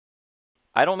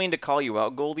I don't mean to call you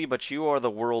out, Goldie, but you are the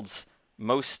world's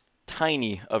most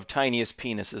tiny of tiniest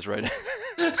penises right now.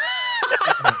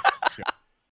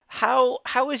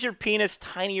 How is your penis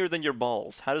tinier than your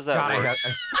balls? How does that work? I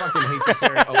fucking hate this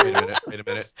area. Oh, wait a minute. Wait a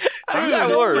minute. How does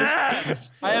that work?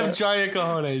 I have giant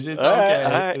cojones. It's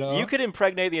okay. You know? You could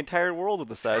impregnate the entire world with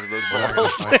the size of those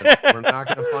balls. We're not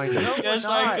going to find it. Yes,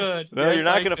 I could. No, yes, you're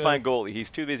not I going to could. find Goldie. He's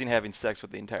too busy having sex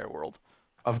with the entire world.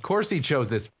 Of course he chose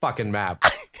this fucking map.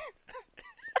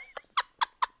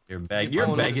 You're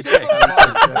begging dicks.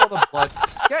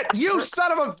 Get you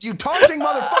son of a you taunting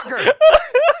motherfucker!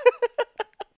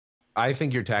 I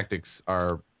think your tactics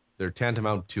they're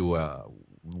tantamount to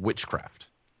witchcraft.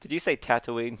 Did you say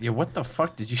Tatooine? Yeah, what the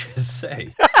fuck did you just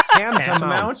say?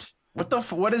 Tantamount. What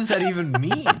does that even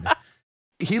mean?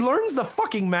 He learns the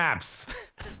fucking maps.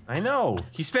 I know.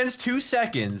 He spends 2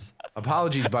 seconds.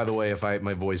 Apologies, by the way, if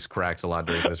my voice cracks a lot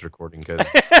during this recording, because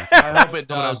I hope it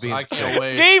does. being I sick. can't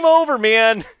wait. Game over,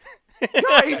 man.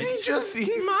 guys, he's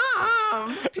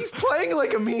playing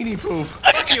like a meanie poop.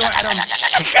 Fuck you, Adam.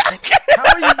 How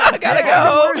are you not I gotta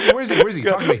go. Where is he?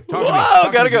 Talk to me. Talk to me. Whoa,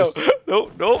 Talk gotta to me, go.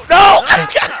 Goose. No.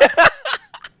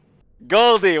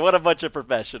 Goldie, what a bunch of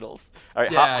professionals. All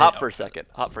right, Yeah, hop yeah. for a second.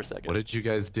 Hop for a second. What did you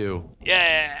guys do?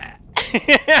 Yeah.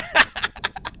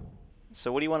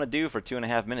 So what do you want to do for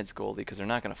 2.5 minutes, Goldie? Because they're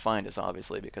not going to find us,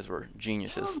 obviously, because we're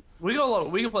geniuses. We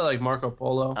can play like Marco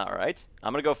Polo. All right.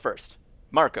 I'm going to go first.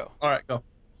 Marco. All right, go.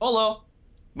 Polo.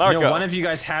 Marco. You know, one of you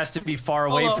guys has to be far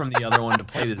away Hello. from the other one to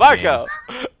play this Marco.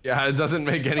 game. Yeah, it doesn't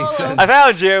make any sense. I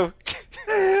found you.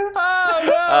 Oh,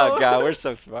 no. Oh, God, we're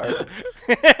so smart.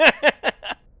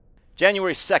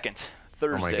 January 2nd,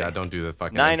 Thursday. Oh my god, don't do the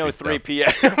fucking 9:03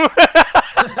 p.m.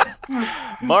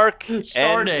 Mark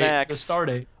Star and date. Max The star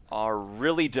date. are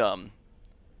really dumb.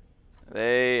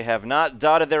 They have not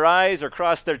dotted their I's or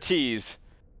crossed their T's.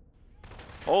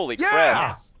 Holy crap.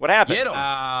 Yes! What happened? Get him.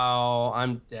 Ow,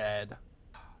 I'm dead.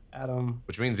 Adam.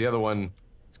 Which means the other one,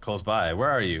 It's close by. Where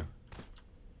are you?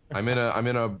 I'm in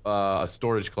a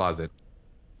storage closet.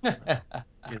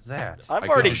 Is that? I'm I could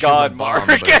already just shoot my gone, bomb, Mark.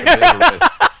 but it's a bit of a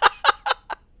risk.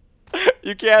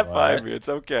 You can't What? find me. It's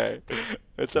okay.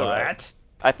 It's alright. What?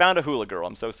 I found a hula girl.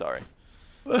 I'm so sorry.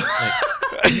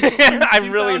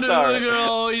 I'm really Found a sorry. little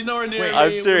girl. He's nowhere near Wait, me.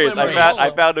 I'm serious. We're I playing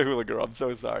Polo. found a hula girl. I'm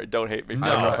so sorry. Don't hate me. I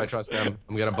don't know No. if I trust them.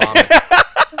 I'm gonna bomb it.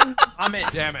 I'm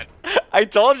it. Damn it. I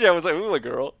told you I was a hula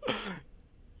girl.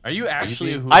 Are you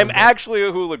actually? Who I'm actually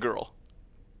a hula girl.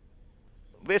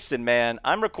 Listen, man,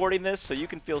 I'm recording this so you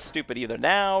can feel stupid either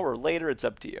now or later. It's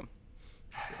up to you.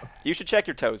 You should check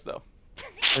your toes, though.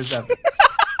 There's evidence.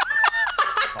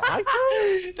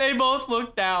 They both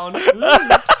look down.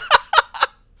 I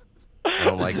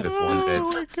don't like this one bit.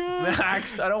 Oh my God.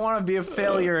 Max, I don't want to be a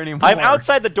failure anymore. I'm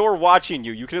outside the door watching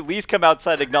you. You can at least come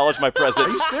outside and acknowledge my presence. Are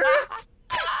you serious?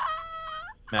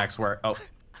 Max, where? Oh,